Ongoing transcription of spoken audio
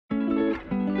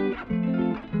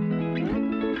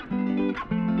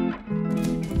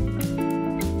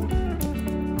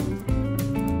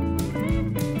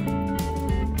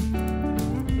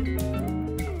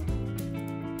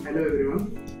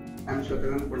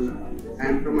I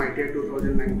am from ITER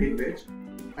 2019 batch.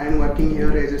 I am working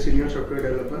here as a senior software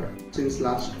developer since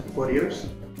last 4 years.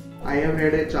 I have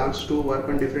had a chance to work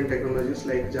on different technologies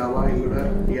like Java,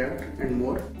 Angular, React and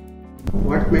more.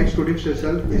 What makes Tudip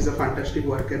special is the fantastic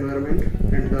work environment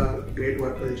and the great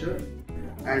work culture.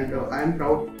 And I am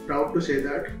proud to say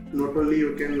that not only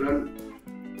you can learn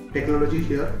technology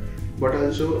here, but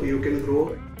also you can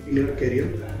grow in your career.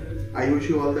 I wish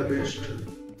you all the best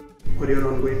for your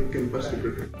ongoing campus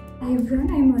recruitment. Hi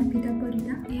everyone, I am Arpita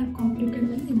Parida. I have completed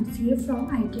my MCA from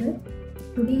ITER.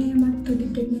 Today I am at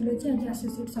Tudip Technology as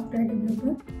Associate Software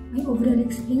Developer. My overall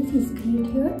experience is great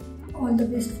here. All the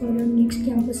best for your next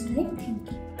campus life.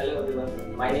 Thank you. Hello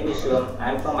everyone, my name is Shivam.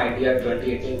 I am from ITER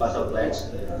 2018 pass out batch.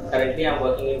 Currently I am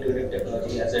working in Tudip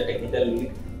Technology as a technical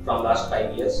lead from last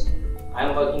 5 years. I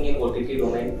am working in OTT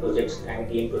domain projects and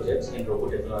game projects in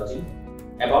robo technology.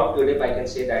 About Tudip, I can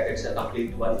say that it's a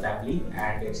complete one family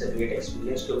and it's a great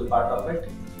experience to be part of it.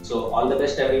 So all the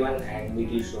best everyone and meet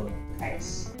you soon.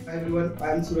 Thanks. Hi everyone,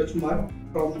 I am Suraj Kumar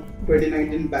from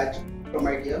 2019 batch from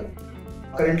ITER.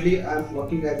 Currently I am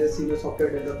working as a senior software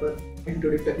developer in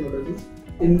Tudip Technologies.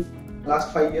 In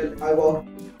last 5 years, I worked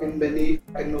in many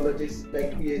technologies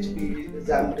like PHP,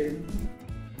 Xamarin.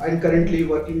 I am currently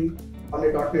working on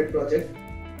a .NET project.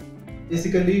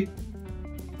 Basically,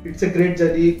 it's a great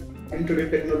journey in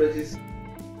Tudip Technologies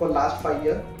for last 5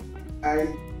 years,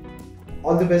 and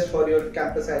all the best for your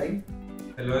campus hiring.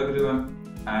 Hello everyone,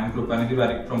 I am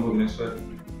Parik from Bhubaneswar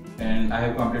and I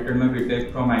have completed my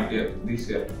BTech from ITER this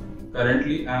year.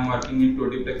 Currently, I am working in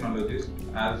Tudip Technologies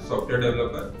as software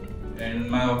developer and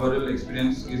my overall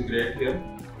experience is great here.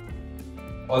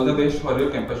 All the best for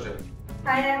your campus trip.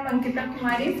 Hi, I am Ankita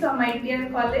Kumari from ITER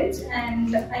College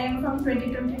and I am from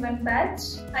 2021 batch.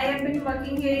 I have been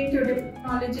working here in Tudip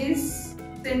Technologies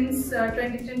since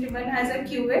 2021 as a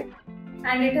QA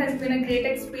and it has been a great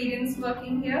experience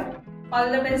working here. All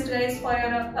the best guys for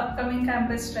your upcoming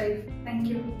campus drive. Thank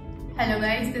you. Hello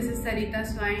guys, this is Sarita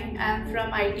Swain. I am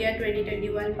from ITER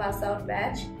 2021 pass out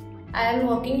batch. I am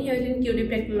working here in Tudip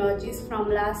Technologies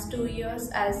from last 2 years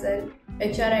as an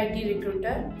HRIT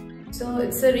recruiter. So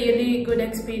it's a really good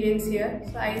experience here.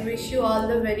 So I wish you all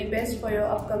the very best for your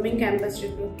upcoming campus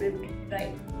recruitment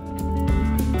drive.